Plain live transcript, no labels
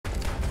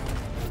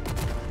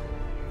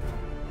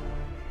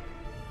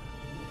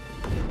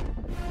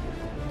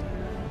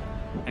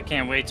I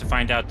can't wait to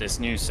find out this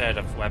new set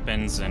of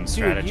weapons and Dude,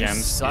 you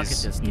stratagems suck at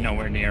is this game.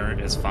 nowhere near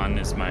as fun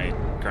as my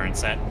current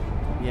set.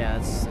 Yeah,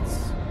 it's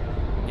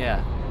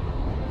yeah.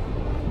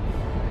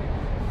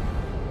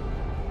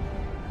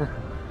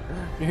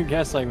 You're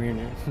gaslighting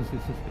me.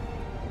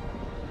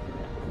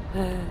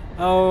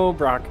 Oh,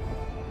 Brock.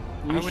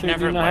 You I would sure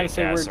never do know how to light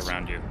say gas words.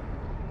 around you.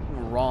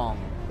 Wrong.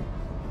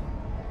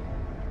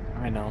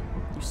 I know.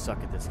 You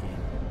suck at this game.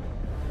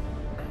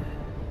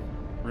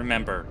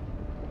 Remember,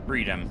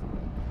 freedom.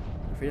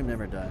 Freedom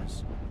never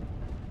dies.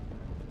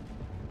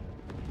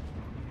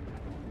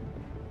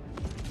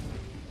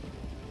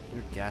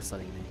 You're gaslighting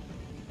me.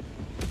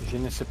 Je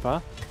ne sais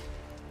pas.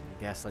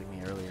 You gaslighting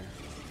me earlier.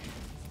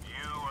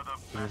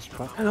 Je ne sais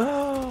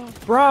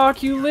pas.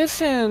 Brock, you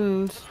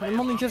listened! I'm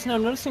only just now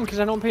noticing because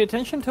I don't pay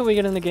attention until we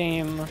get in the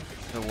game.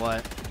 So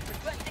what?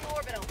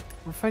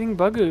 We're fighting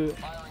Bugu.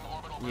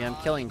 Yeah, I'm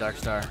killing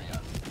Darkstar.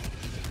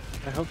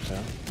 I hope so.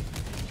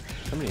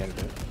 Somebody had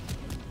to do it.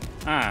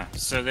 Ah,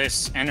 so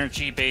this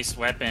energy-based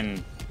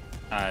weapon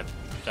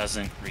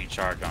doesn't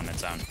recharge on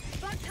its own.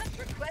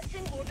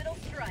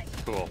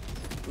 Cool.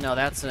 No,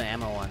 that's an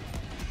ammo one.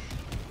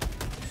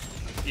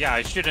 Yeah,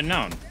 I should have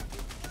known.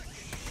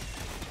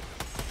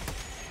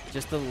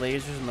 Just the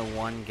lasers and the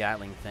one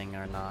Gatling thing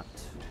are not.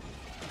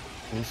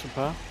 Je ne sais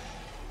pas.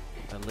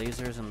 The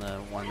lasers and the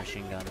one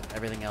machine gun.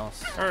 Everything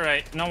else.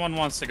 Alright, no one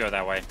wants to go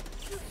that way.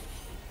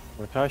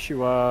 Watashi Oh,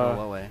 wa...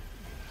 what way?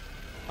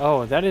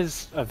 Oh, that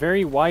is a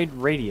very wide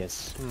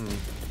radius.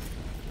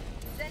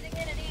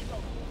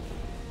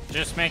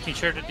 Just making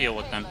sure to deal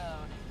with them.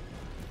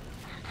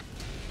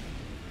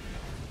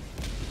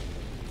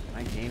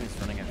 My game is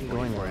running at I'm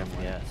going 44 around.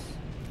 FPS.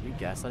 You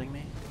gaslighting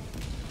me?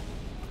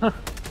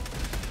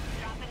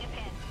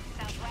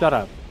 Shut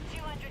up.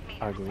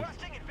 Ugly.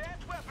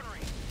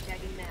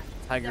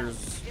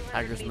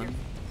 Tigersman.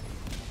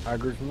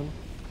 Tigersman?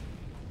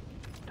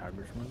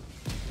 Tigersman?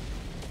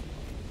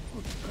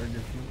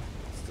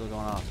 Still going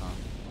off, huh?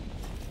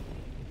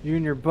 You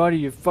and your buddy,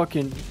 you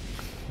fucking...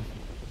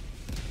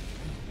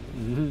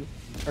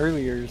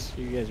 Earliers.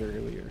 You guys are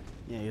earlier.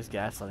 Yeah, he was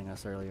gaslighting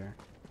us earlier.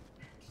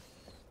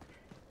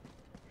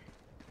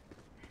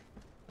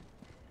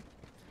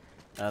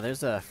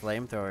 There's a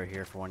flamethrower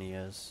here for when he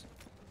is.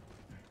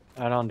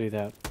 I don't do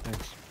that.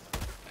 Thanks.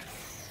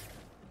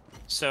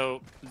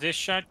 So, this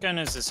shotgun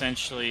is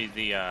essentially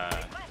the,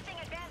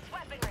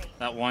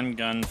 that one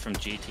gun from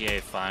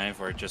GTA 5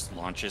 where it just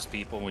launches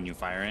people when you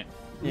fire it.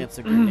 Yeah, it's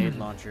a grenade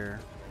launcher.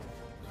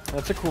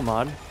 That's a cool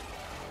mod.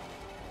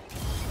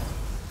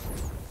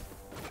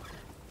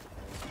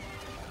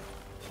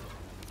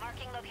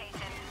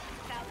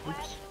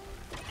 Oops.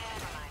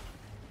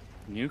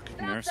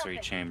 Nuke nursery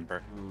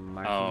chamber.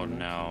 Oh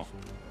no.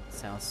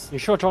 Sounds. You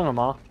sure talking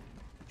about?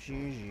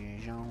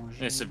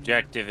 This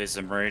objective is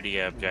a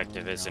Meridia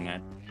objective, isn't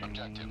it? I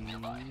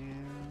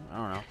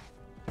don't know.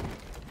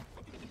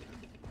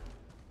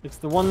 It's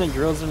the one that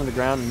drills into the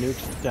ground and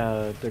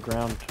nukes the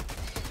ground.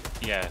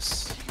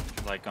 Yes,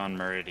 like on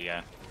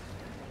Meridia.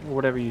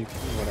 Whatever you...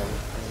 Whatever.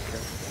 I don't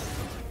care.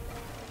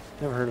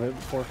 Never heard of it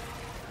before.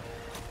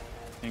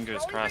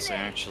 Fingers crossed they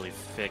actually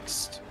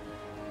fixed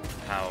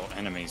how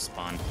enemies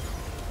spawn.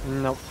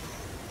 Nope.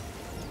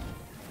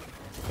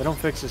 They don't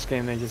fix this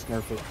game, they just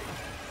nerf it.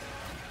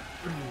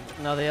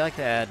 No, they like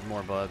to add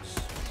more bugs.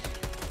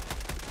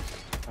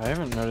 I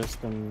haven't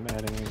noticed them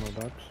adding any more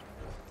bugs.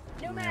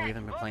 Yeah, we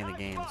haven't been playing the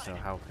game, so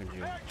how could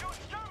you?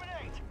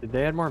 Did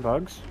they add more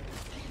bugs?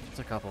 It's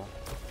a couple.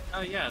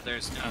 Oh yeah,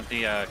 there's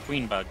the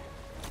queen bug.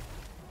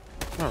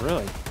 Oh,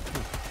 really?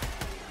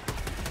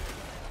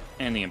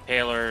 And the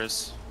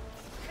impalers.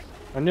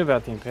 I knew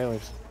about the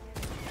impalers.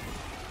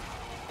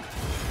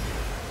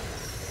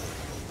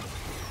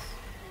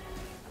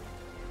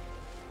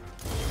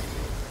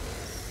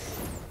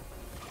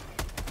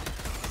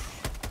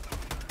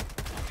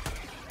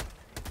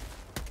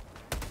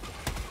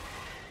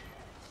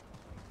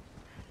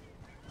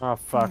 Oh,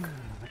 fuck.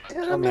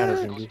 Tell me how to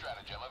Zingy.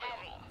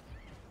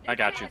 I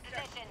got you.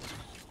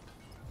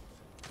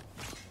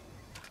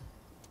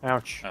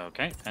 Ouch.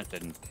 Okay, that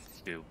didn't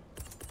do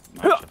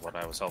much of what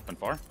I was hoping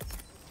for.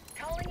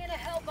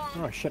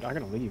 Oh, shit, I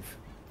gotta leave.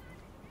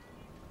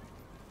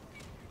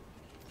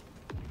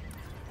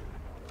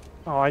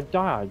 Oh, I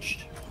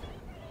dodged.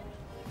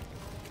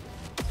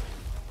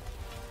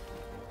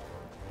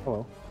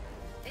 Hello.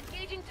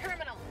 Engaging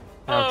terminal.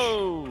 Ouch.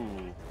 Oh,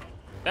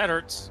 that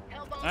hurts.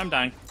 I'm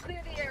dying.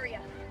 Clear the area.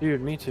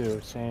 Dude, me too,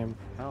 same.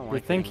 I don't Your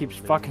like thing getting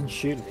keeps fucking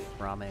shooting me.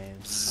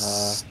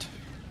 Rames.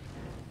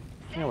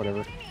 Yeah,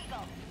 whatever.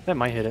 That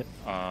might hit it.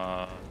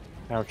 Uh,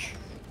 Ouch.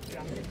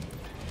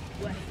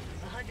 West,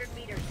 100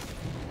 meters.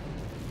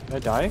 Did I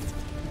die?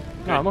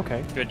 Good. No, I'm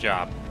okay. good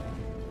job.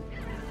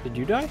 Did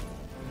you die?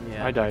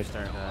 Yeah, I died.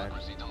 Darkstar died.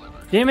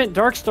 Damn it,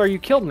 Darkstar, you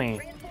killed me!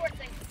 Reinforcing.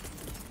 I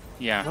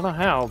Yeah. don't know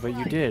how, but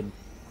you did.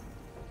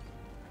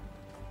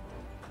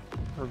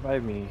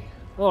 Revive me.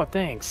 Oh,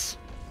 thanks.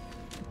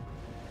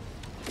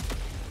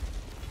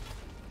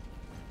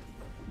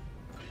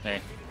 Hey.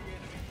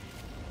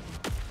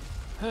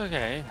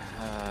 Okay.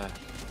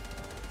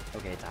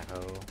 Okay,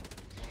 Taco.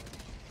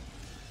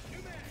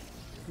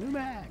 Move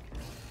back.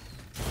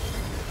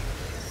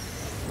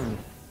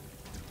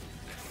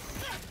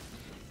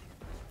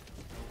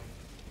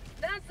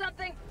 Found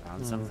something.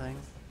 Found something.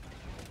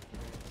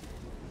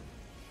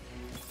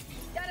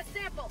 Got a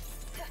sample.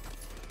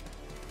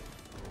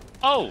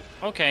 Oh,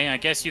 okay. I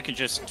guess you can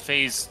just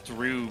phase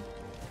through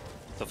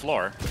the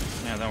floor.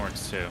 Yeah, that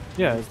works too.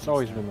 Yeah, it's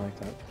always been like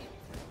that.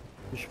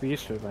 You should be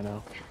used to it by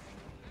now.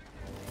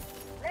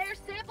 Rare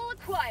sample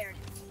acquired.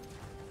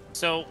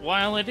 So,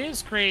 while it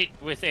is great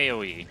with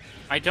AoE,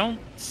 I don't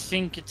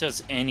think it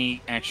does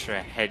any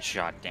extra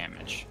headshot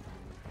damage.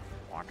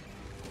 Walk.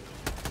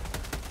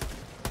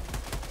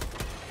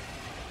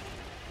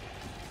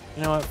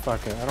 You know what?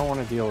 Fuck it. I don't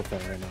want to deal with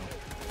that right now.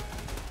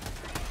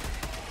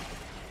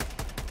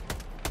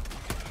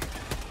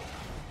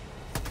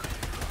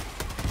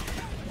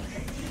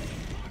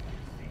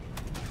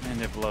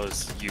 And it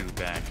blows you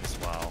back as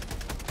well.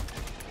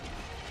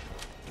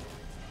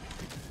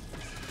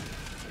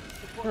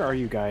 Where are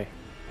you, guy?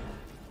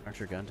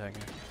 Archer gun tiger.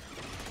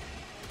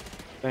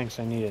 Thanks,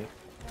 I need it.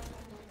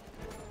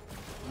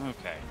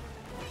 Okay.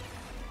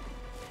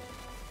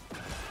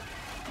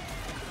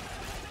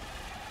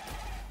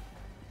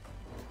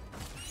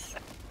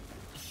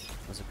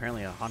 There's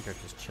apparently a hunter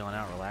just chilling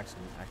out, relaxing,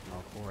 acting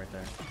all cool right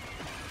there.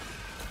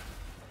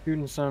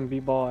 Shooting some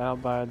b-ball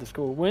out by the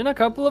school. When a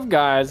couple of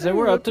guys that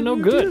were up to no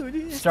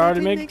good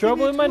started making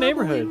trouble in my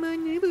neighborhood.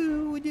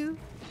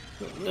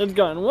 It's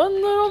gone one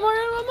little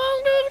fire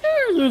among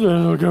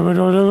the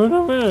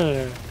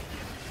girls.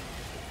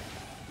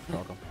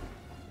 Welcome.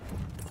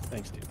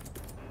 Thanks, dude.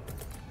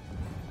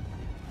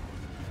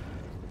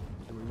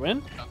 Did we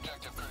win?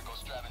 Objective critical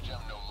stratagem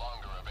no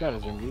longer Got it,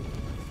 available. Zungi.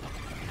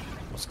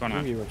 What's going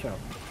on? Zungi, watch out.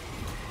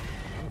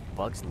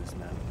 Bugs in this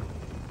map.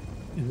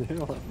 They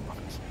don't have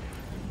bugs.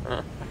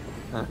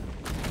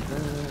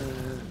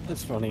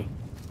 That's funny.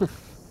 Wait,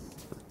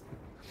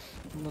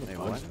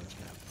 what?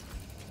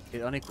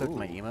 It unequipped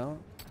my emote?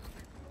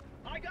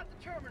 I got the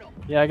terminal.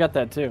 Yeah, I got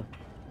that too.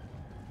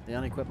 They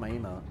unequipped my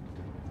emote.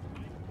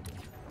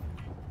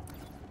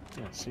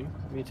 Yeah, see?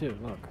 Me too,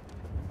 look.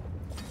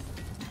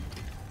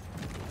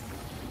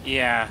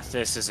 Yeah,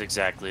 this is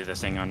exactly the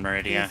thing on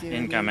Meridia.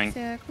 Incoming.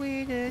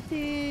 Exactly the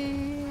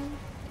thing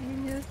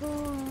in your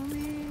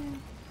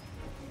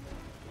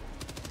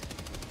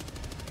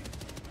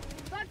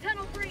Bug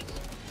tunnel breach.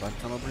 Bug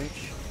tunnel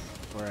breach?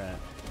 Where at?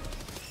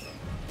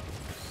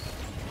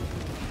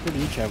 Could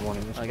each have one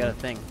in this I got a one.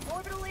 thing.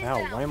 Orbital Ow,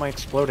 inbound. why am I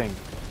exploding?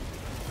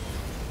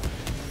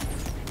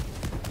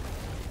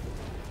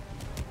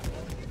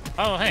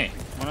 Oh, hey,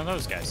 one of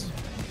those guys.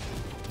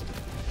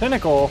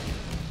 Pinnacle!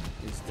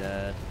 He's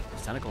dead.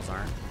 His tentacles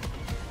aren't.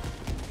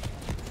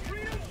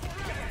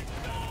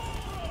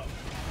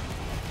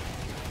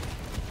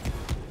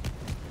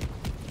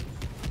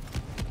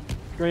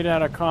 Straight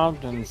out of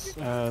Compton's.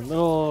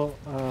 Little,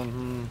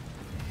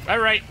 All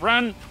right,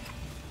 run.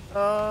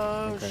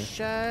 Oh, Okay.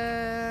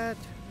 shit.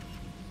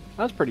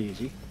 That's pretty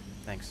easy.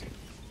 Thanks.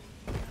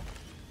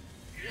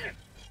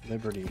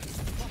 Liberty.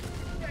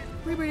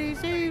 Liberty,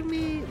 save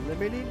me!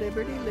 Liberty,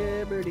 liberty,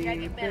 liberty,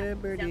 Tagging map,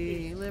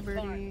 liberty, southeast,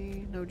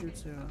 liberty, no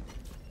jutsu.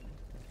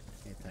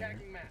 Hey, Tiger.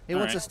 Tagging map. He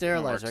wants Alright, a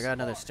sterilizer. I that got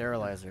another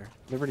sterilizer.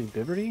 Liberty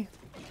Bibberty?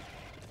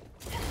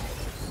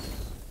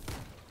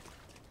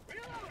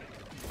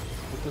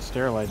 What's the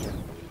sterilizer?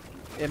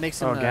 It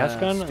makes him Oh, gas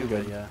gun? I'm stupid,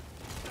 good. yeah.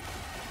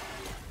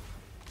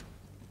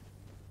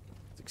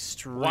 It's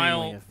extremely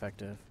While-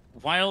 effective.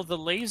 While the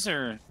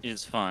laser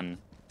is fun,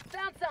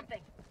 Found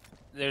something.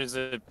 there's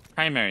a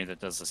primary that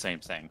does the same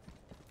thing.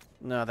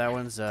 No, that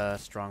one's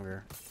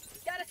stronger.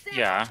 Got a sample.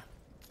 Yeah,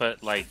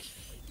 but like,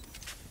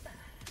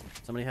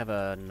 Somebody have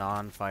a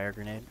non-fire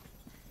grenade?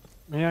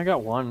 Yeah, I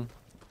got one.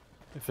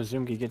 If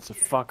Azumgi gets the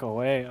fuck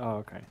away. Oh,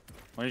 okay.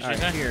 what did you Alright,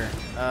 say? here.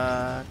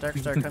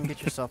 Darkstar, come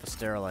get yourself a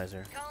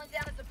sterilizer. Calling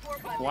down a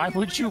support button. Why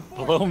would you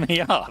blow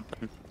me up?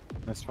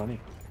 That's funny.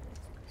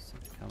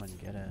 Come and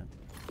get it.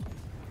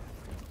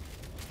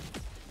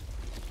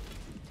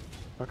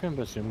 Fucking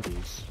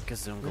Bazumgis.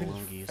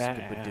 Kazungalungies. Fat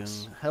Skibbadoon.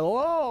 ass.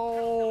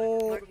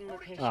 Hello! Marking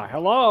location. Ah,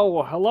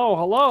 hello, hello,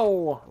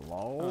 hello.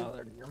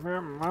 Hello? Uh,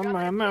 Why can't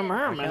I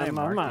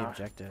mark the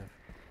objective?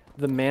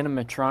 The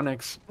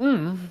manimatronics.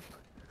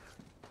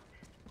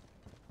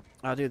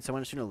 Oh, dude,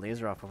 someone's shooting a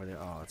laser off over there.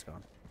 Oh, it's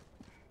gone.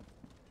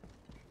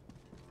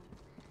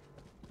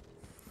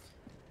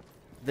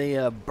 They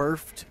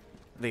birthed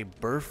the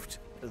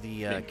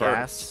They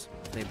gas.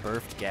 They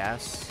birthed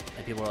gas,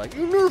 and people are like,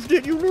 "You nerfed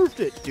it! You nerfed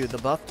it!" Dude, the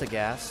buff to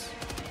gas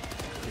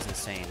is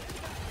insane.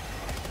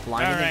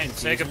 Blinding and All right,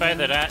 say confusing goodbye to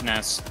them- that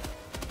nest.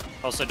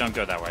 Also, don't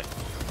go that way.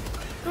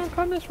 Don't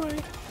come this way.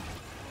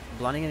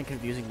 Blinding and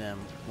confusing them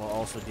while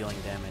also dealing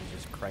damage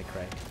is cray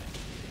cray.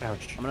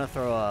 Ouch. I'm gonna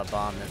throw a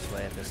bomb this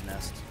way at this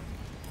nest.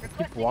 Keep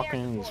Requesting walking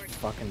air in these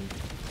support. fucking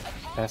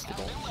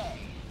testicles. Hey,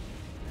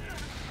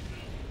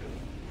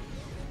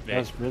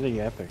 That's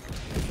really epic.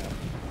 Good job.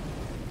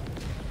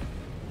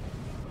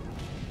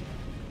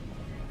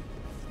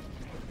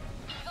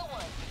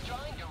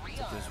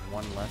 There's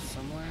one left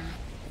somewhere.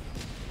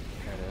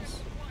 There it is.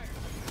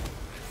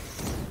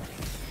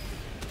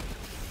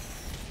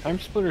 Time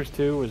Splitters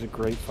 2 was a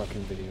great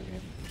fucking video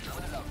game.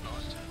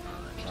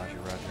 Roger,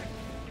 roger.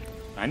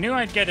 I knew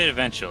I'd get it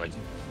eventually.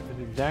 It's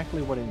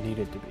exactly what it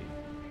needed to be.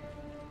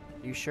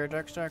 You sure,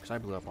 Darkstar? Because I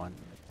blew up one.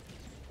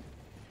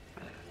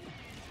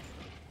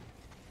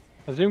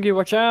 Azumgi,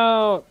 watch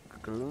out!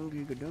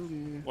 Gadungi,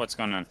 gadungi. What's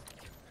going on?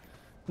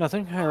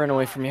 Nothing. I ran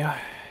away from you.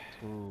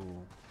 Ooh.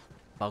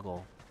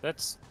 Buggle.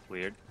 That's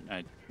weird.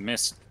 I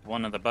missed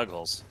one of the bug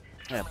holes.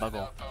 Yeah,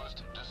 Buggle.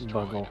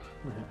 Buggle.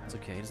 It's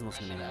okay, he doesn't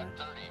listen to me now.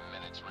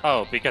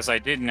 Oh, because I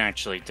didn't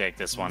actually take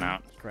this one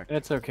out. Correct.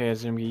 It's okay,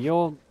 Azumgi.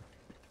 You'll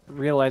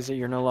realize that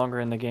you're no longer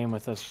in the game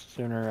with us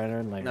sooner rather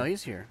than later. No,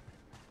 he's here.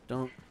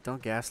 Don't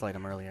gaslight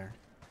him earlier.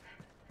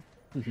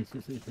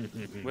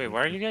 Wait,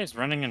 why are you guys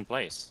running in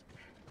place?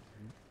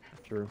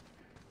 True.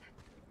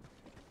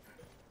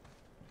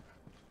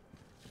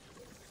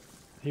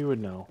 He would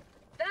know.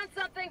 Found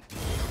something.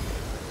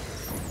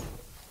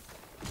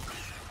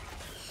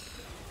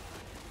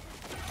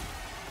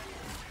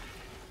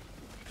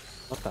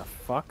 What the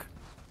fuck?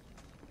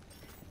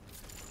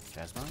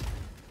 Jasmine?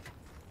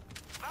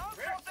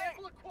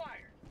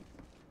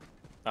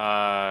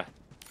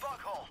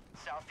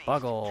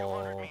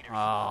 Buggle.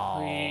 Oh,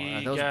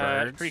 We those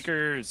got birds.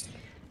 freakers.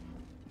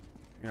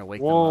 You're gonna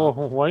wake Whoa,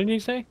 them up. what did he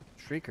say?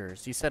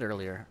 Shriekers. You said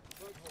earlier.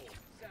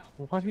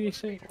 What did he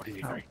say?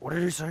 What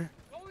did he say?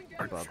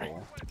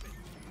 Buggle.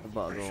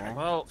 Buggle.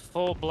 Well,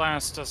 full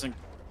blast doesn't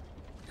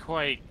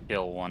quite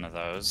kill one of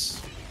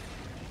those.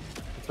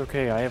 It's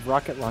okay, I have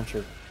rocket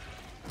launcher.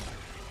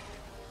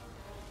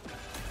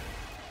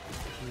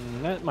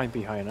 That might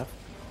be high enough.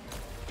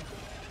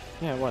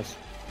 Yeah, it was.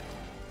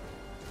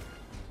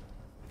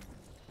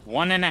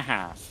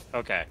 1.5.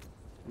 Okay.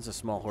 There's a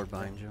small horde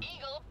behind you.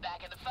 Eagle,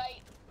 back in the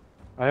fight.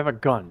 I have a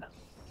gun.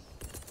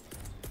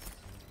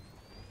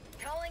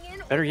 Calling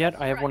in. Better yet,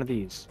 I have one of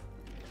these.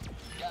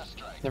 Gas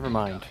strike. Never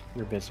mind,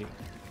 you're busy.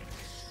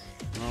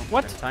 Well,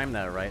 What? they timed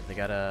that right. They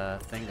got a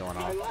thing going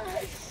off.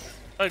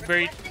 Bug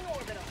breed. Requesting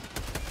orbital.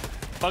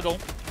 Buggle.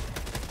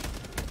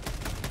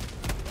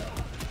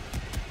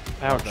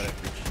 Ouch. But it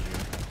reaches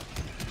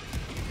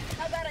you.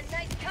 How about a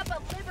nice cup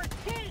of liver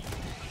tea?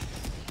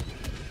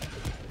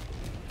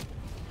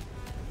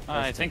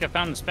 I think I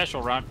found the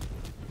special rock.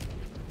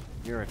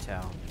 You're a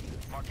towel.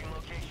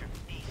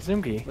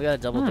 Zimgi. We got a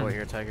double door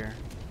here, Tiger.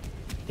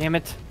 Damn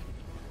it.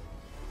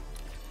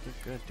 You're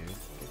good, dude.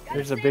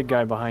 There's a big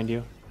guy behind you.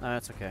 No,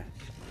 that's okay.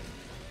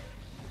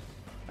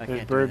 I There's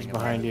can't do birds anything about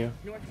behind it. you.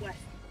 Northwest.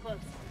 Close.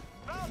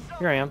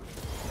 Here I am.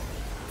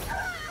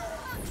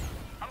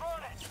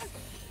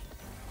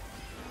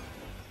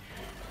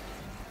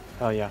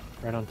 Oh yeah,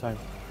 right on time.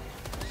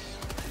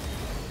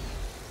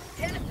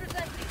 Canister's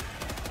empty.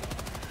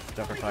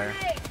 Jumper fire.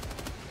 Grenade.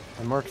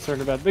 I'm more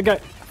concerned about the big guy.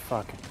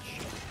 Fucking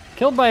shit.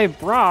 Killed by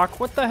Brock?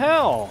 What the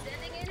hell?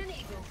 Sending in an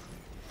eagle.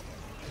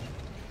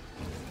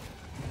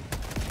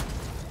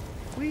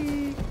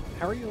 Whee!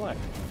 How are you alive?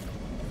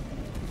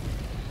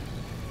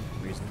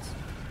 Reasons.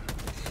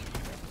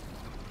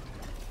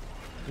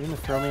 You gonna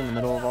throw me in the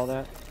middle of all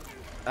that?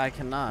 I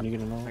cannot. You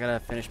gonna know? I gotta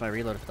finish my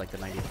reload for like the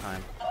 90th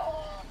time.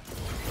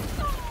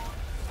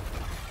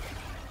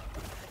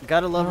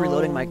 Gotta love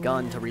reloading my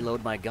gun to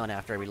reload my gun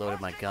after I reloaded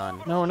my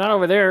gun. No, not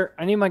over there.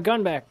 I need my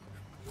gun back.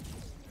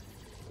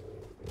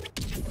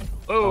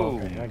 Oh,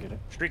 Okay, I get it.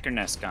 Streaker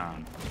nest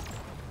gone.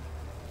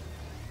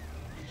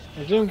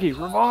 Azumki,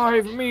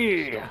 revive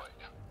me!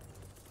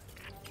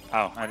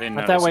 Oh, I didn't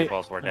Not that notice way. you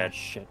both were Oh, dead.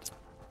 shit.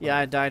 Yeah,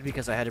 I died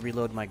because I had to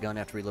reload my gun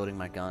after reloading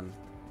my gun.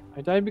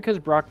 I died because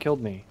Brock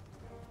killed me.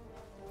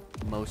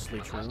 Mostly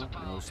true,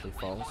 mostly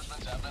false.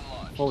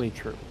 Fully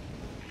true.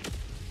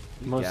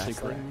 Mostly Gaslighting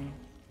correct. me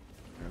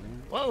earlier?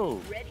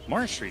 Whoa,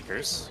 more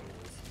shriekers.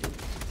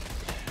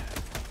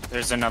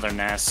 There's another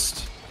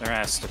nest. There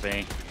has to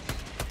be.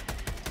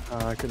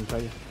 I couldn't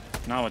tell you.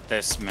 Not with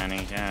this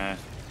many. Ow.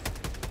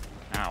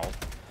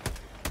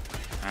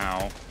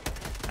 Ow.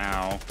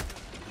 Ow.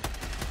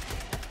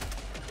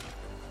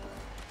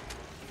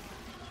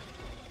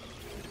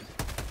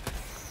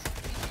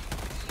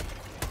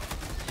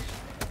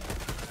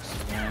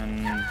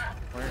 Then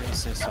where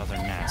is this other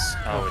nest?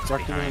 Oh, it's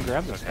Brock didn't even behind.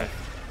 grab this Okay.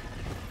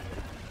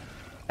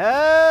 guy.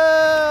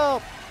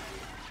 Help!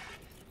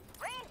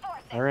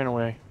 I ran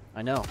away.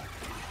 I know.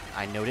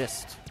 I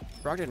noticed.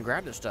 Brock didn't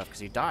grab this stuff because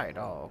he died.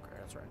 Oh, okay,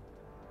 that's right.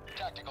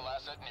 Tactical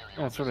asset near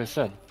you. That's what I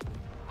said.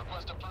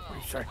 Request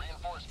approved. Sorry.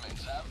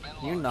 Reinforcements have been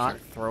You launched. not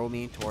throw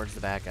me towards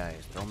the bad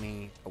guys. Throw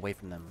me away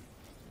from them.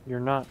 You're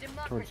not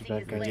towards the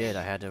bad I guys. did.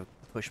 I had to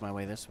push my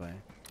way this way.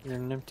 You're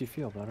in an empty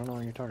field. I don't know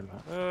what you're talking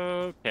about.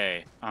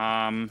 Okay.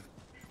 Enemy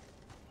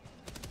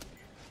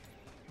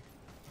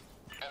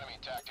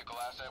tactical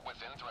asset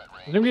within threat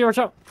range. Azumki, watch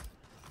out!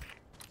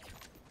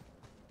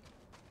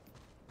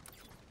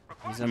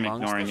 He's I'm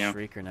amongst ignoring the you.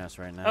 Shrieker nest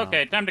right now.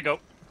 Okay, time to go.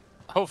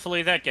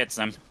 Hopefully that gets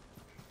them.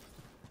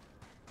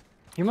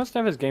 He must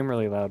have his game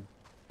really loud.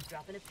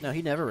 Dropping a No,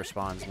 he never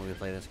responds when we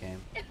play this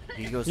game.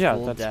 He goes Yeah,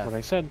 full that's death. what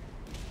I said.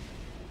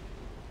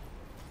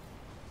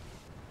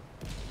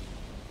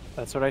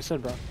 That's what I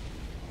said, bro.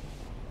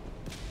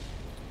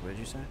 What did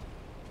you say?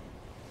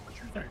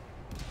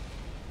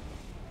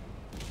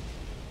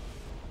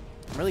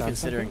 I'm really Found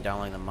considering something?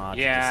 downloading the mod.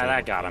 to Yeah,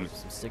 that disable got him.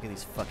 capes. I'm sick of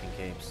these fucking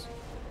capes.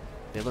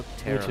 They look Me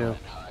terrible. too.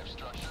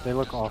 They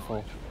look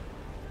awful.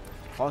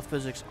 Cloth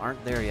physics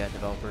aren't there yet,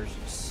 developers.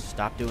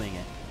 Stop doing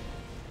it.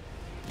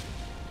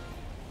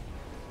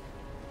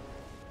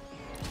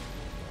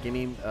 Give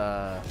me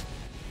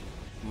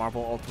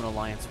Marvel Ultimate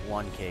Alliance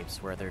 1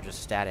 capes where they're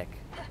just static.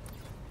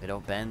 They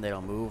don't bend, they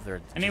don't move, they're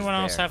just Anyone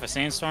else there. have a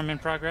sandstorm in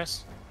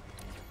progress?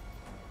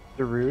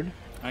 They're rude.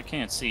 I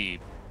can't see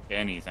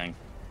anything.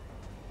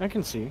 I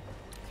can see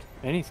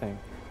anything.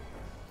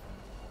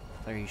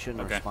 Like, you shouldn't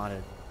Okay. have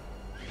responded.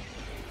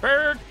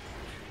 Bird!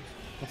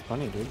 That's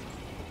funny, dude.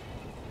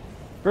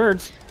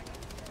 Birds.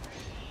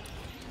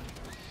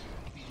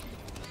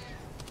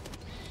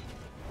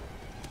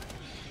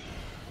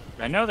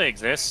 I know they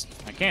exist.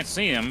 I can't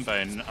see them,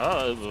 but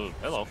oh,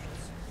 hello.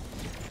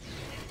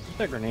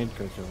 That grenade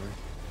goes over.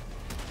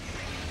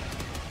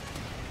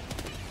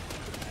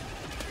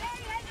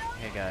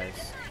 Hey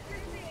guys.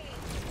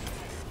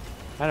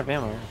 Out of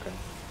ammo. Okay.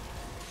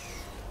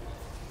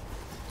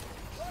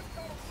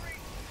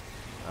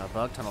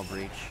 Bug tunnel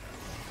breach.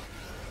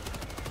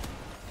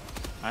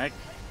 I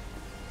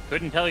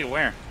couldn't tell you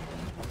where.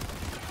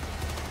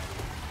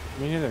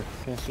 Me neither.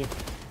 Can't see.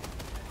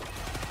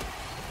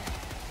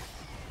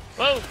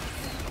 Whoa!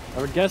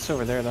 I would guess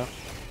over there though.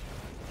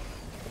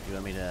 Do you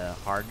want me to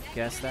hard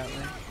guess that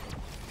way?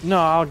 No,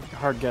 I'll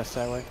hard guess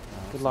that way.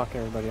 Good luck,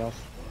 everybody else.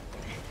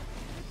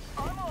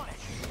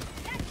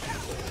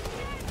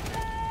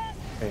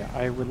 Okay,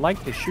 I would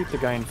like to shoot the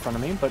guy in front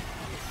of me, but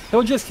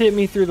he'll just hit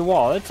me through the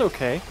wall. It's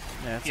okay.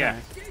 Yeah, that's Yeah.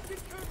 alright.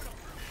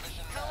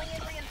 Calling in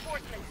reinforcements.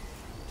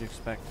 What do you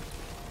expect?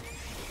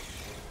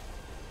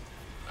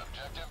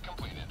 Objective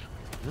completed.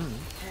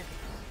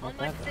 On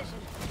my position.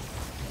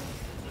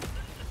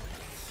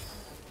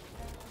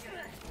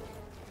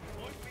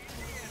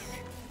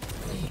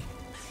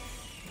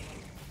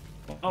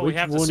 Oh, we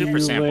have the Which one super of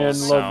you samples, land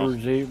so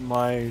lovers ate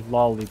my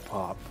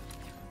lollipop?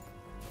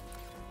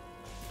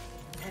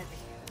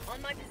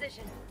 On my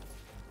position.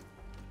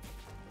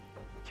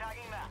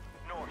 Tagging map.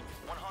 North,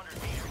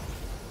 100 meters.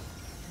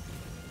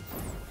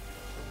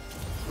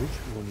 Which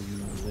one of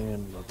you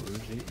land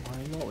lovers ate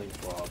my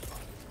lollipop?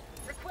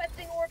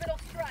 Requesting orbital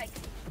strike.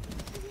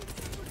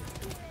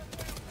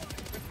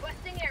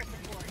 Requesting air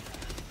support.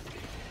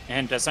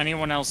 And does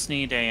anyone else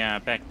need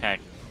a backpack,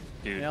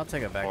 dude? Yeah, I'll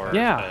take a backpack. Or,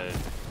 Yeah.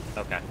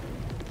 Okay.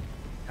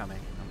 Coming.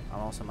 I'm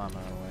also on my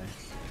way.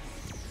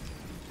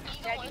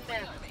 Tagging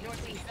map.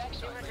 Northeast,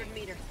 200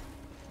 meters.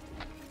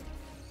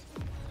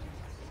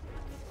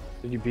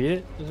 Did you beat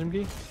it,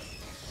 Zimgi?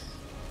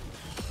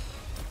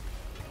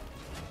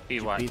 Be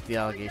what? Beat the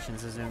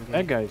allegations, Zoom.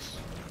 Bad guys.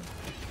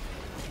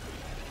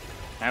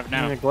 Have I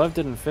now. mean, the glove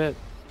didn't fit.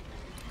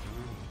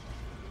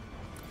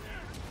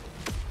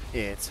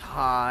 It's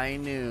high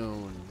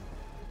noon.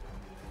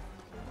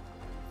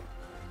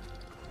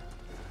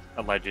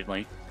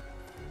 Allegedly.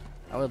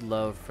 I would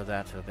love for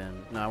that to have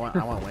been. No, I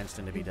want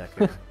Winston to be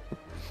Deku.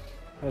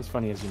 That's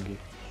funny, Zimgi.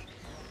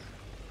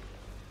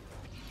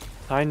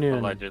 High noon.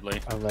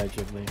 Allegedly.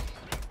 Allegedly.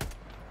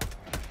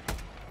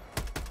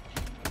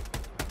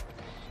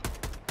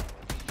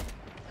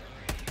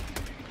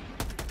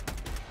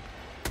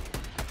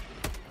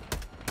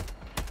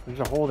 There's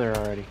a hole there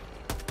already.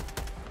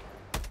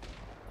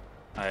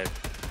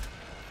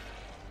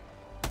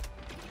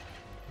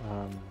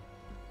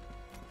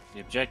 The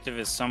objective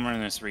is somewhere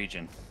in this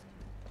region.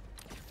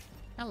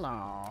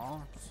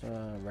 Hello. It's,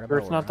 right Sure,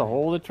 it's about not the where I-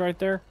 hole that's right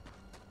there?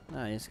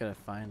 No, you just gotta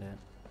find it.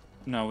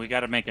 No, we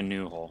gotta make a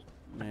new hole.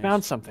 No, you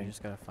found just- something. You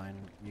just gotta find.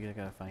 You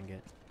gotta find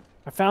it.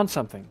 I found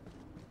something.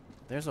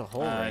 There's a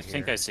hole right I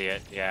think here. I see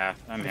it. Yeah,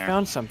 I'm I here.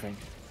 found something.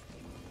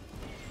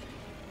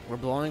 We're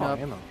blowing Oh, up.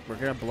 ammo. We're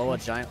gonna blow a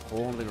giant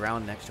hole in the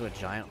ground next to a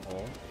giant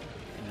hole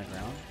in the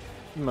ground.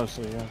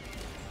 Mostly, yeah.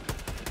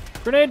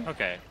 Grenade!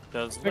 Okay.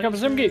 Does Pick up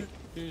laser Zimgi!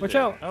 do Watch that?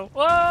 out! Oh,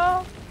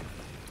 whoa!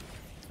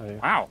 Oh, yeah.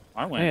 Wow,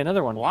 I went. Hey,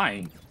 another one.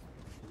 Why?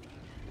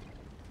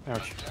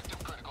 Ouch.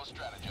 Objective critical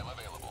stratagem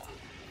available.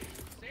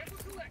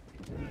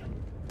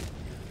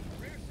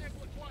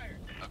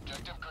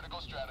 Objective critical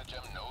stratagem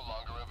no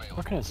longer available.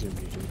 What kind of zoom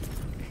dude?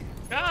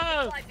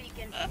 Ah! Fly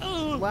beacon.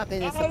 Oh!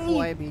 Weapon is the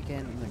fly beacon.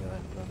 I'm gonna go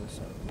ahead and blow this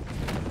up.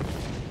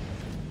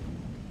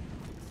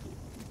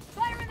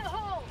 Fire in the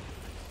hole.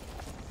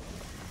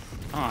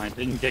 Oh, I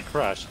didn't get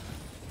crushed.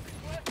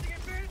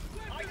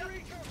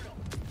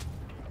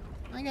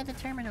 I got the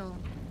terminal.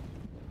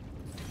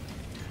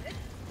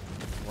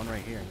 One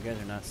right here. You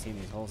guys are not seeing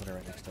these holes that are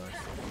right next to us.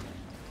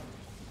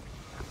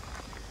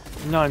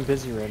 No, I'm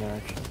busy right now,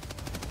 actually.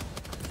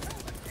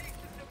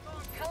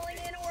 Calling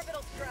in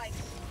orbital strike.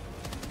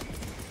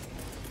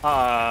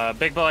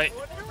 Big boy.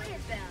 Orbital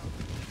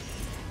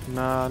inbound.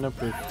 Nah, no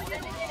proof. Sending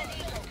in an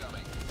eagle.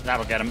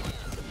 That'll get him.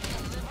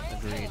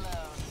 Agreed.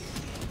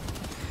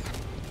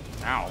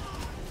 Ow.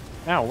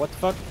 Ow, what the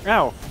fuck?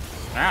 Ow!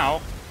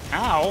 Ow.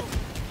 Ow.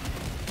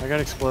 I got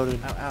exploded.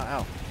 Ow, ow,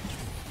 ow.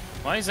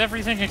 Why is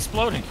everything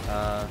exploding?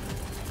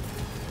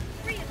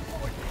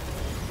 Reinforcements.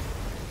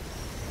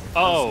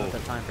 Oh. Not the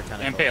time for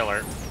tentacles.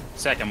 Impaler.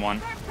 Second one.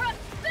 For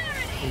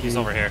prosperity. He's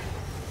over here.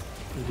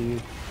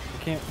 Dude,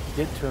 I can't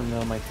get to him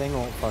though. My thing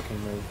won't fucking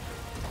move.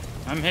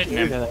 I'm hitting Yeah,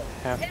 him. that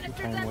half the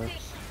time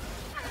works.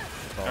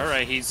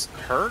 Alright, he's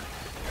hurt.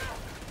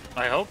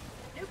 I hope.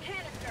 New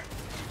canister.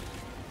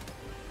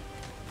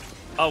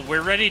 Oh,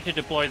 we're ready to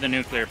deploy the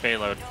nuclear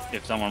payload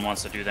if someone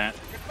wants to do that.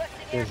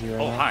 There's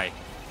your Oh, hi.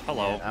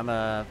 Hello. Yeah, I'm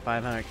a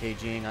 500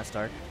 kg, not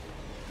Stark.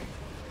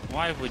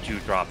 Why would you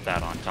drop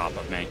that on top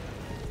of me?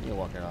 You'll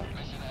walk it off.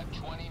 Mission at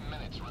 20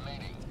 minutes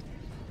remaining.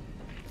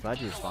 Glad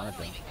you responded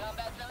to him.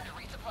 Combat zone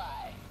to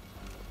resupply.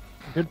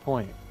 Good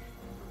point.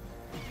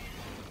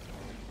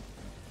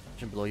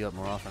 Should blow you up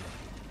more often.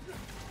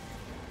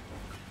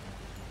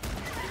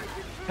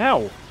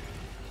 Ow!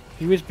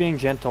 He was being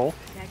gentle.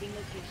 Tagging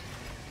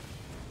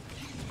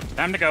location.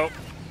 Time to go.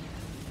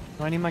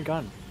 Oh, I need my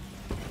gun.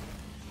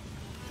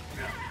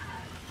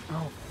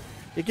 Oh.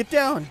 Hey, get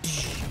down!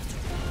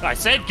 I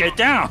said get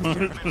down!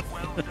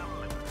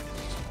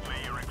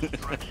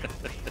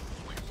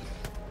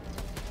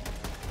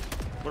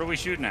 What are we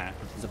shooting at?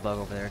 There's a bug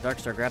over there.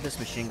 Darkstar, grab this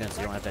machine gun so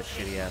you don't have that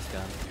shitty ass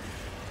gun.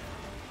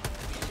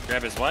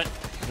 Grab his what?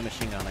 There's a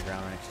machine gun on the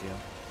ground right next to you.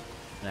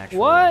 An actual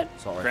What?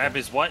 assault rifle. Grab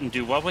his what and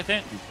do what with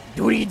it?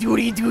 Duty,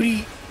 duty,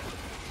 duty!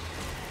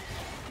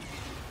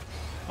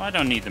 Well, I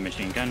don't need the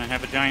machine gun. I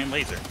have a giant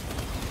laser.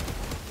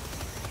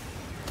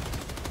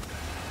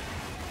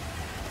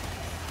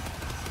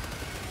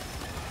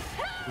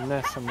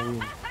 Unless I'm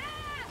weird.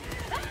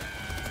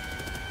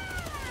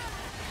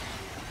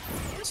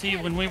 See,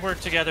 when we work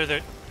together,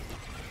 there.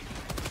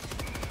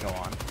 Go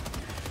on.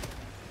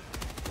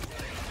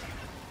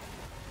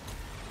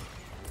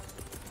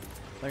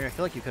 Like, I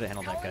feel like you could have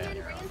handled that guy on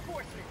your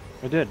own.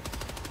 I did.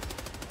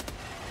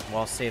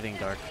 While saving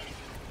Dark.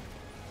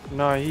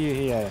 No,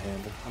 he had a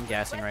handle. I'm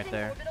gassing right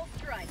there.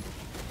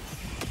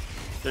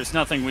 There's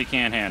nothing we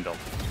can't handle.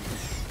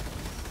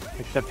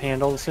 Except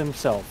handles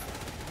himself.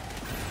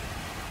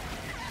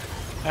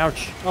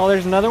 Ouch. Oh,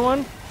 there's another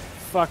one?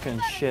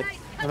 Fucking shit.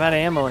 I'm out of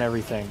ammo and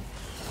everything.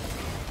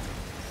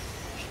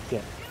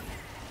 Shit.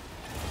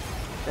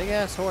 Big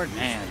ass horde.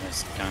 Man,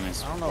 this gun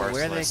is I don't know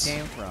worthless. where they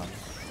came from.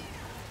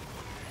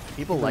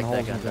 People Even like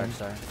that holes gun, in them.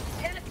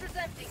 Darkstar. Canister's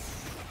empty.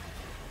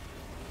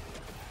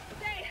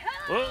 Say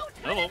Whoa, hello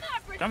to hello.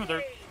 Come democracy.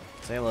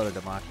 through. Say hello to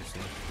democracy.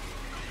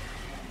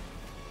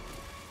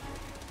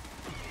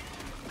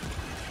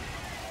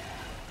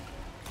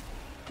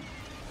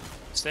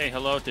 Say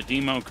hello to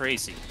Demo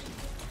Crazy.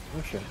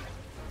 Oh shit.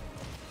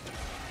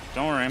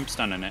 Don't worry, I'm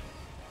stunning it.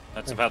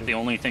 That's Thank about you. the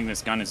only thing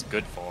this gun is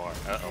good for.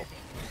 Uh-oh.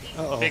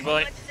 Uh-oh. Big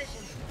boy. My position.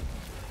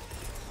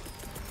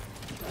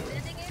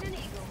 Sending in an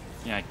eagle.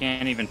 Yeah, I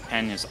can't even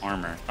pen his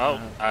armor. Oh,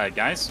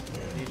 guys?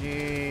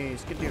 GG,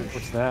 skidoosh.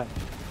 What's that?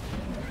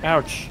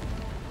 Ouch.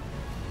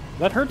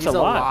 That hurts He's a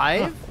lot.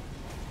 alive?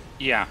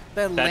 Yeah,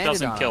 That that landed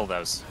doesn't on kill him.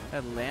 those.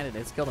 That landed.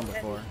 It's killed him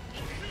before.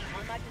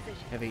 On my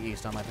position. Heavy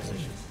east on my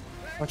position.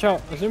 Watch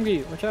out,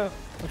 Azumgi, watch out,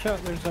 watch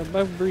out, there's a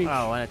bug breach.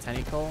 Oh, and a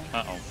tentacle?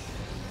 Uh-oh. An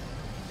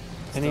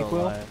Still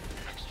equal? alive.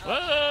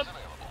 What?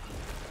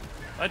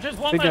 I just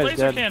want Big my guy's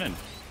laser dead.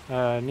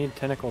 cannon. Need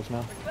tentacles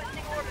now.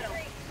 Requesting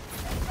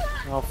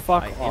orbital. Oh,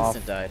 fuck I off.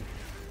 instant died.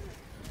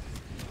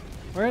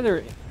 Where are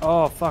there?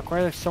 Oh, fuck, why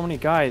are there so many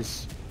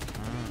guys?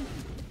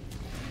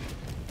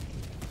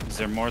 Is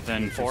there more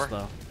than You're four?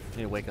 slow.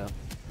 Need to wake up.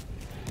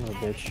 Little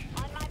bitch.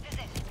 On my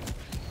position.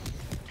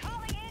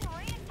 Calling in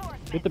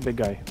reinforcements. Get the big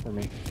guy for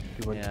me.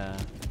 if you would.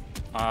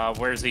 Yeah.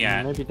 Where's he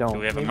at? Maybe don't. Do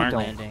we have a Maybe mark?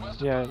 don't. Landing.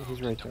 Yeah,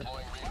 he's right there.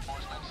 Deploying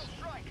reinforcements.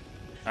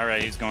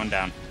 Alright, he's going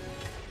down.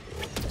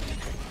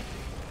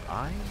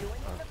 I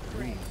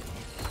agree.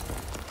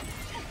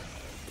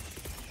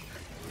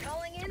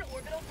 Calling in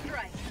orbital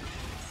strike.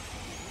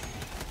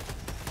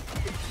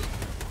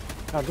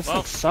 God, this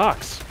Well- thing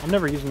sucks. I'm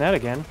never using that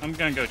again. I'm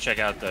gonna go check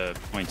out the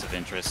points of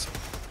interest.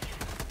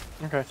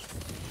 Okay.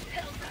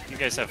 You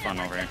guys have fun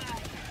over here.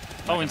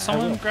 Oh, and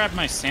someone grab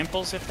my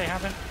samples if they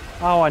haven't?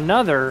 Oh,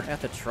 another. I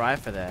have to try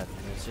for that.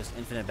 It's just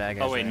infinite bag.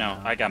 Oh wait, no,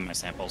 I got my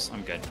samples.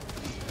 I'm good.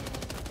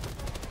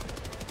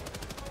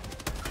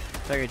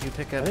 Tiger, did you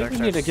pick I up? think we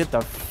need to Darkstar's get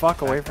the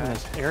fuck away from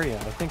backpack? this area.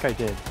 I think I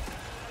did.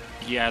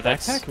 Yeah,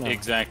 that's Backpack? No.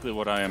 exactly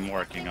what I am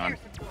working on.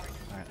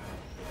 Alright.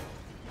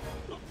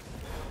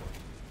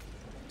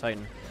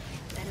 Titan.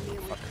 Enemy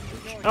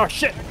away. Oh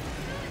shit!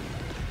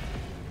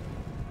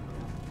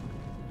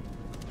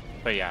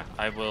 But yeah,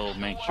 I will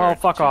make sure. Oh,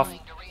 fuck to- off.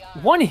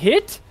 One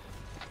hit?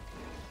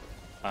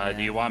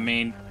 Do you want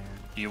me?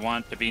 Do you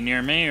want to be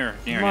near me or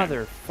near him?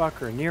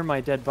 Motherfucker. Near my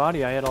dead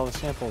body, I had all the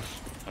samples.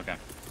 Okay.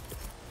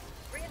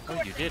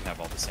 Oh, you did have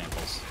all the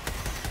samples.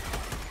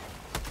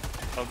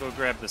 I'll go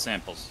grab the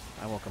samples.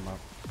 I woke him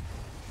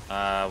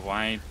up.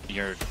 Why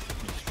your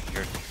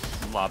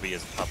lobby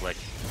is public?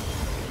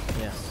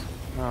 Yes.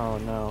 Oh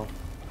no.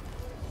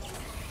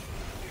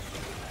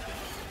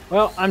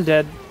 Well, I'm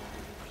dead.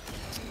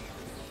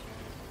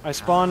 I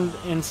spawned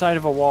inside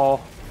of a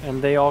wall,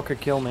 and they all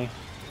could kill me.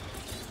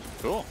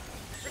 Cool.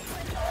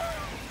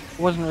 It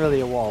wasn't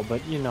really a wall,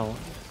 but you know,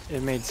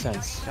 it made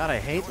sense. God, I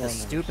hate Oh, this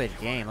no. stupid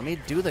game. Let me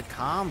do the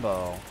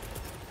combo.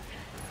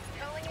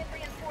 Calling in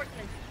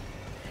reinforcements.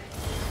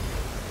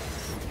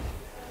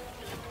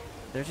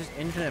 There's just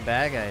infinite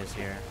bad guys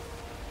here.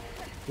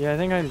 Yeah, I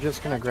think I'm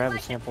just gonna grab the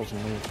samples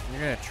and leave.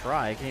 You're gonna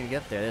try. You can't even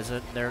get there.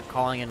 They're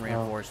calling in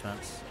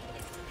reinforcements.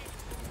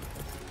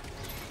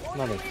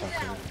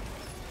 Motherfucker.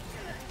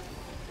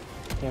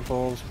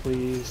 Samples,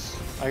 please.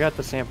 I got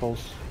the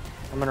samples.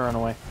 I'm gonna run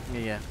away.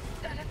 Yeah.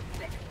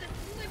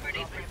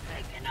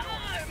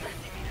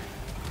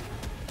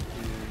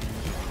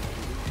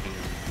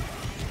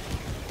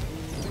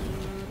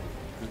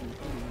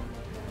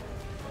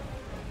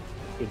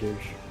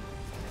 Skadoosh.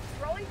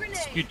 Throwing grenade.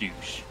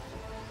 Skadoosh.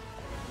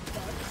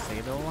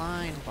 Say the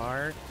line,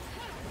 Bart.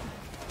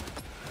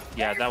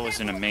 Yeah, that was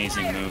an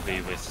amazing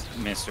movie with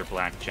Mr.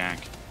 Blackjack.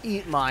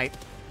 Eat my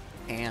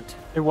ant.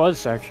 It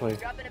was actually.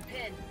 Dropping a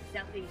pin.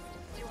 Southeast.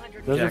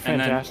 200 Those Yeah, are and then-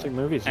 fantastic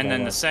movies. And by then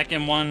the the way.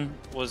 second one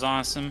was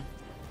awesome.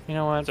 You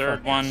know what? Third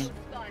Fuck one, this.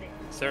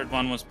 third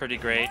one was pretty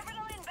great.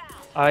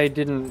 I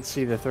didn't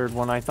see the third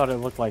one. I thought it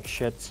looked like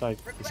shit, so I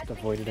just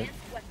avoided it.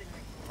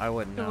 I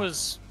wouldn't know.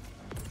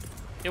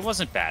 It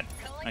wasn't bad.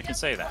 I can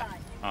say that.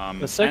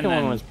 The second and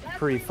one then- was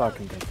pretty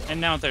fucking good. And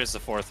now there's the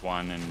fourth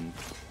one, and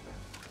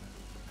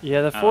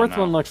Yeah, the I don't fourth know.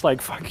 one looks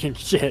like fucking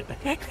shit.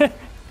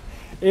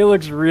 It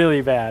looks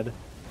really bad.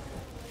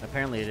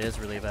 Apparently it is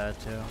really bad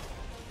too.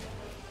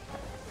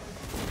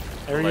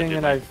 Everything that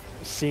Allegedly.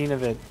 I've seen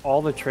of it,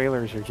 all the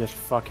trailers are just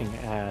fucking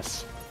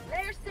ass.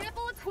 Rare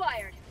sample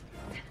acquired.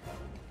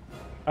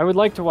 I would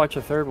like to watch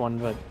a third one,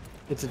 but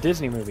it's a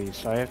Disney movie,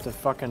 so I have to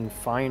fucking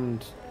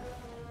find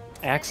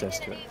access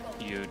to it.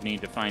 you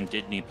need to find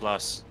Disney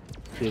Plus.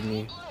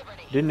 Disney.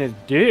 Disney's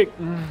dick.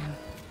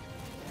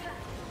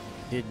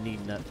 Did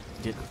need nut.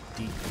 Did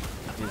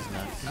is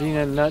nuts.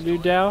 Dina nut do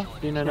dow?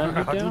 Dina nut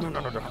do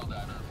dow?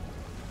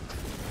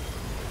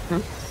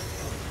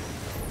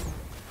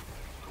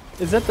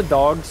 Is that the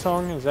dog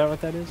song? Is that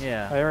what that is?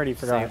 Yeah. I already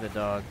forgot. Save the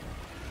dog.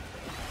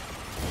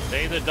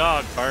 Say the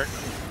dog, Bart.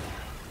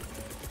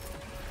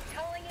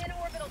 Calling in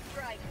orbital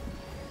strike.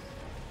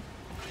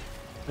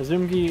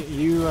 Azumgi,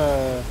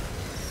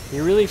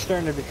 you're really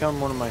starting to become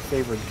one of my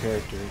favorite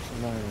characters.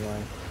 I'm not gonna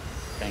lie.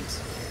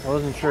 Thanks. I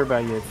wasn't sure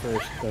about you at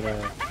first, but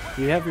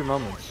you have your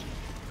moments.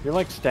 You're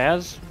like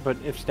Staz, but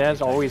if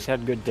Staz always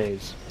had good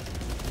days.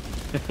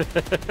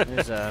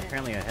 There's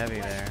apparently a heavy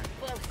there.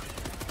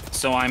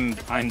 So I'm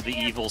the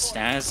evil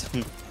Staz.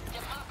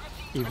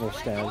 Evil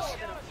Staz.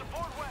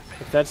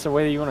 If that's the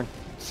way that you want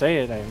to say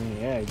it, I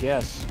mean, yeah, I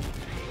guess.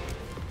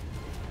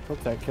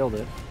 Hope that killed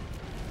it.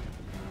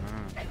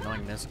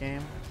 Knowing this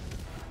game.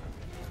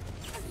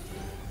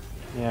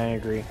 Yeah, I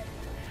agree.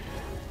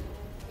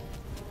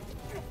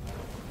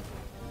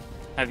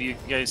 Have you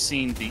guys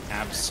seen the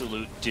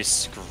absolute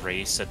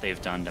disgrace that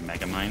they've done to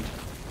Megamind?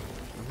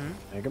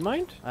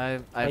 Megamind?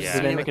 I've Yeah.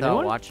 seen Did they it make a new without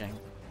one? watching.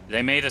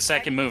 They made a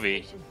second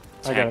movie,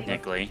 I got it.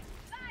 technically,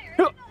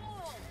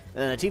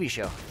 And a TV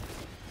show.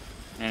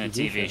 and a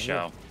TV TV show,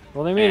 show.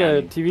 Well, they made a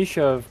And- TV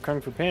show of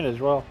Kung Fu Panda as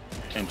well.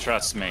 And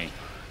trust me,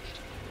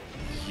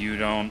 you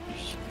don't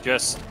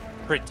just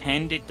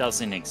pretend it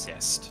doesn't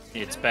exist.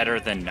 It's better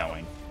than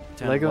knowing.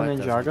 Lego What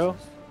doesn't Ninjago?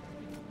 exist?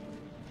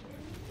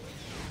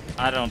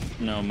 I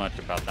don't know much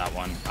about that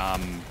one. You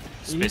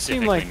seem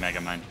Specifically like-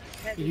 Megamind.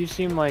 You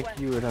seem like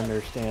you would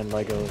understand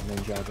Lego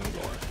Ninjago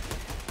lore.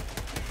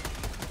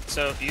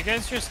 So, you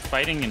guys just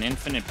fighting an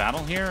infinite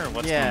battle here, or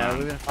what's Yeah, going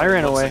we've on? been I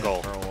ran What's away. the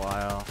goal? for a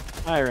while.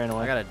 I ran I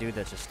away. got a dude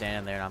that's just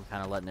standing there, and I'm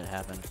kind of letting it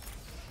happen.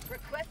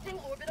 Requesting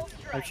orbital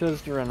I strike.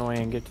 chose to run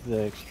away and get to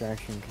the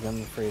extraction because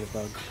I'm afraid of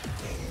bugs.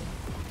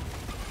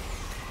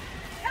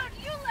 How'd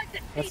you like to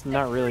That's beat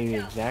not the really the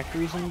freak out? exact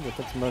reason, but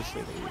that's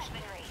mostly the reason.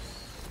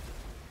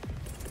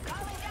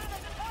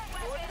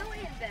 Orbital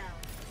inbound.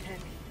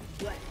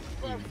 10 west.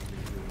 Close.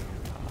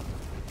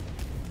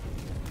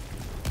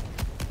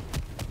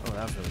 Oh,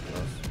 that was really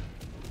close.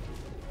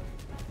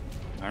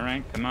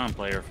 Alright, come on,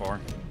 player 4.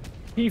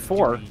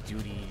 P4.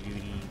 Duty.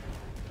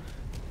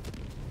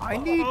 I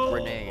need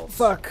grenades.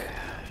 Fuck.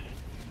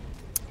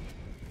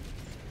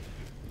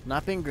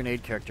 Not being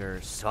grenade character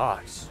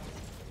sucks.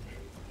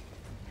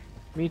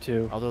 Me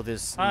too. Although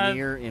this Uh,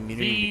 near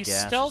immunity The to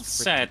gas. stealth is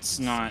pretty set's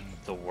decent. not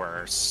the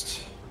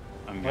worst.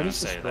 I'm Why gonna does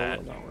the say scroll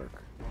that. not work?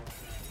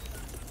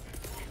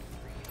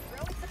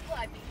 Throwing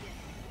supply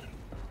beacon.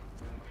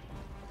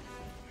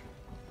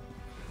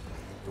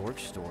 Dork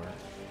store.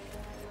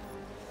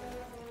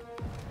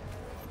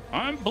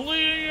 I'm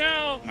bleeding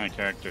out! My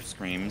character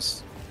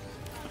screams.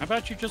 How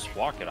about you just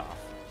walk it off?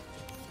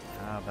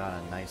 How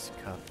about a nice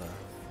cup of...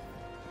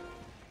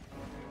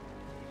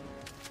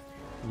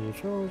 You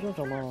sure just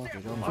a lot.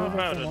 How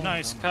about a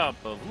nice cup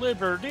of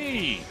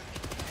liberty?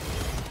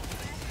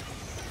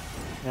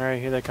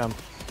 Alright, here they come.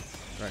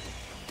 Right.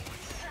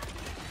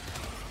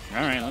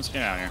 Alright, let's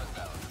get out of here.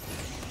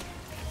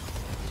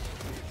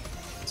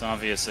 It's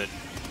obvious that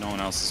no one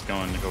else is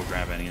going to go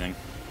grab anything.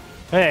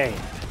 Hey!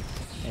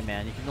 Hey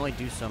man, you can only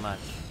do so much.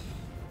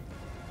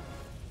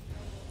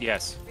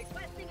 Yes.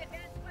 Requesting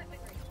advanced weaponry.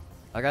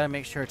 I gotta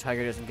make sure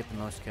Tiger doesn't get the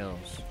most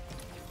kills.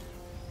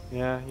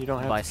 Yeah, you don't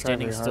have By to try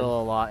standing very hard.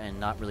 still a lot and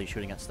not really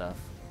shooting at stuff.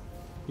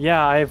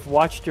 Yeah, I've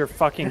watched your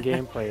fucking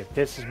gameplay. It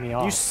pisses me You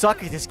off.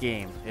 suck at this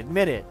game.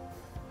 Admit it.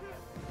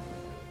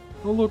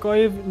 Oh look, I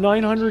have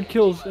 900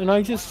 kills, and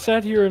I just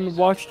sat here and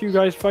watched you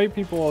guys fight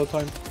people all the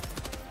time.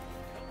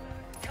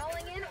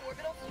 Calling in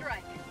orbital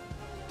strike.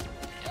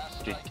 Gas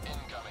Did, strike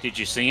incoming. did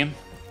you see him?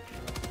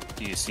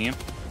 Do you see him?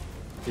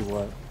 See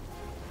what?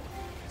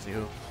 See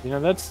who? You know,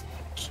 that's Do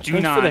Thanks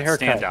for not the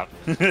haircut. stand up.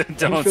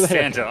 Don't for the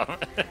stand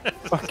up.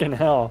 fucking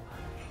hell.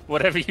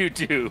 Whatever you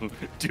do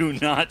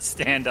not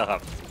stand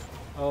up.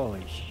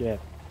 Holy shit.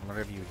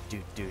 Whatever you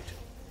do.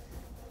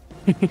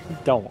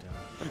 Don't.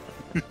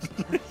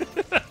 ETA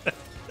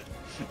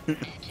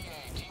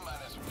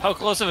T-minus How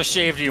close of a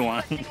shave do you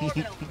want? Orbital.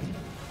 orbital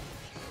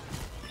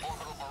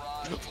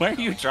barrage. Where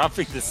are you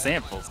dropping the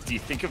samples? Do you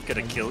think I'm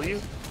gonna kill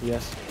you?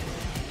 Yes.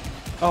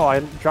 Oh, I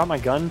dropped my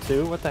gun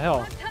too? What the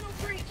hell? Tunnel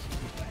breach.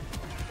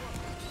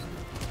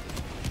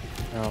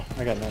 Oh,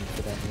 I got none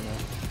for that, you know.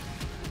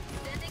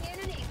 Sending in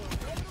an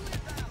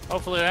eagle.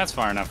 Hopefully that's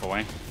far enough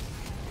away.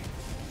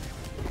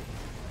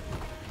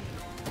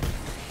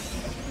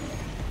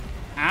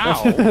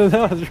 Ow!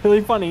 That was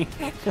really funny.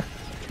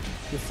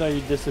 Just saw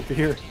you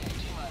disappear.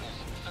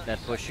 That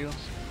push you?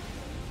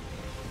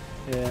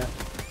 Yeah.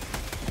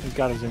 He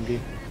got his MD.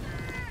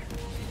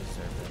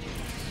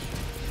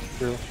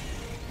 True.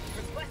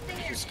 Requesting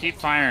air. Just keep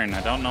firing.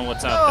 I don't know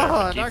what's out there,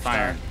 but keep Dark Star.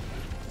 firing.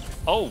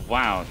 Oh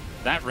wow,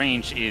 that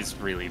range is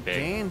really big.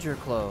 Danger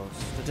close.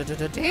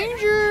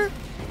 Danger!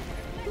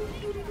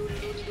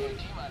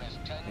 T-minus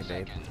 10 Hey,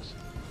 babe. seconds.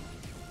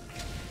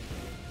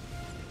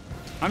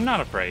 I'm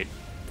not afraid.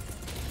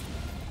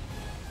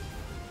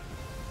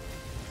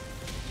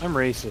 I'm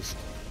racist.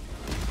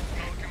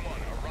 Falcon 1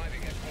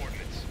 arriving at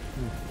coordinates.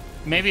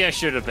 Maybe I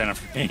should have been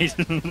afraid.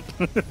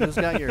 Who's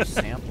got your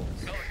samples?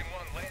 Falcon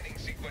 1 landing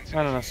sequence.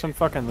 I don't know, some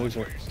fucking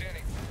loser.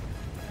 Standing.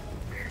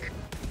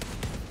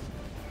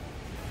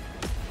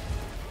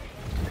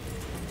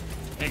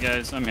 Hey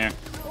guys, I'm here.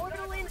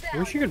 Orbital I inbound.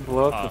 wish you could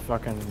blow up Oh. the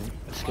fucking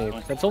escape.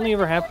 That's only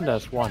ever happened to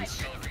us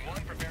once. Falcon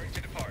 1 preparing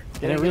to depart.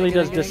 And it really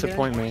does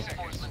disappoint me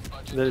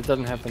that it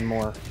doesn't happen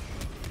more.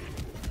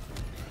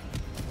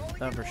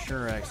 Thought for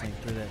sure I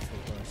accidentally threw that so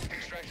close.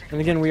 Extraction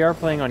And again, we are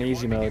playing on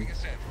easy mode.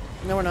 ascent.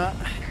 No, we're not.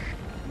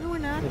 No, we're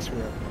not. Yes,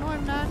 we are. No,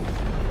 I'm not.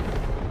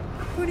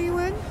 What do you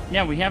want?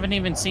 Yeah, we haven't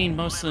even seen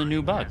most of the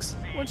new bugs.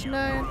 What's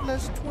 9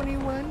 plus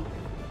 21?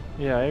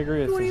 Yeah, I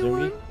agree with 21?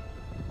 Suzuki.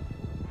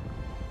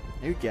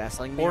 Are you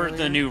gaslighting me Or earlier?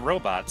 the new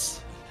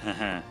robots.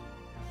 Are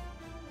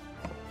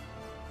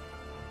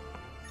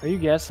you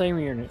gaslighting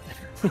me or not?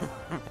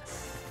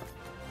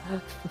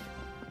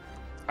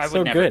 I would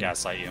So never good.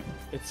 gaslight you.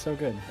 It's so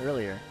good.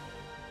 Earlier.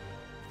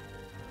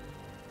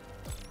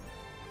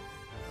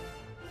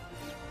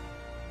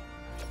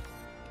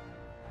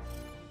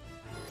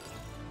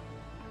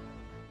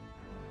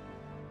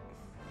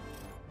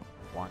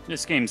 Want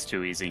This game's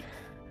too easy.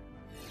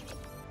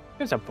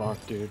 It's a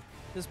bunk, dude.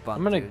 this bunk,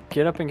 I'm gonna dude.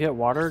 get up and get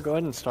water. Go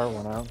ahead and start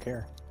one. I don't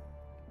care.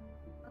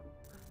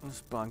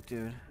 This bunk,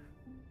 dude.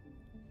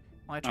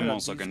 Well, I tried I'm to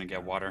also use- gonna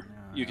get water.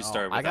 You can Oh,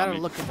 start I without gotta me.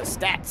 look at the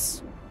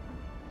stats.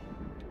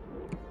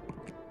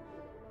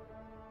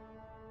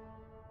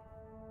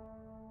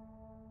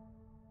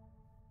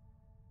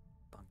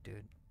 Bunk,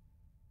 dude.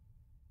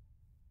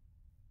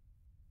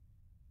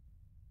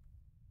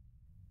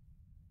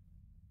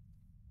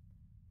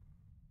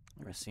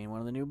 Never seen one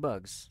of the new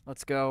bugs.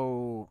 Let's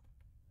go.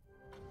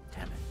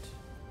 Damn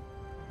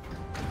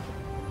it.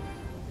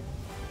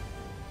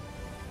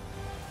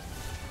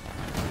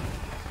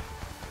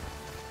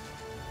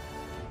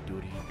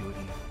 Duty.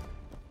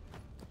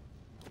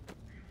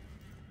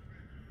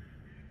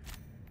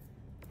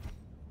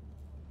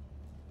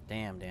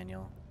 Damn,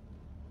 Daniel.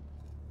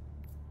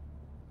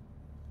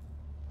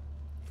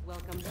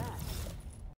 Welcome back.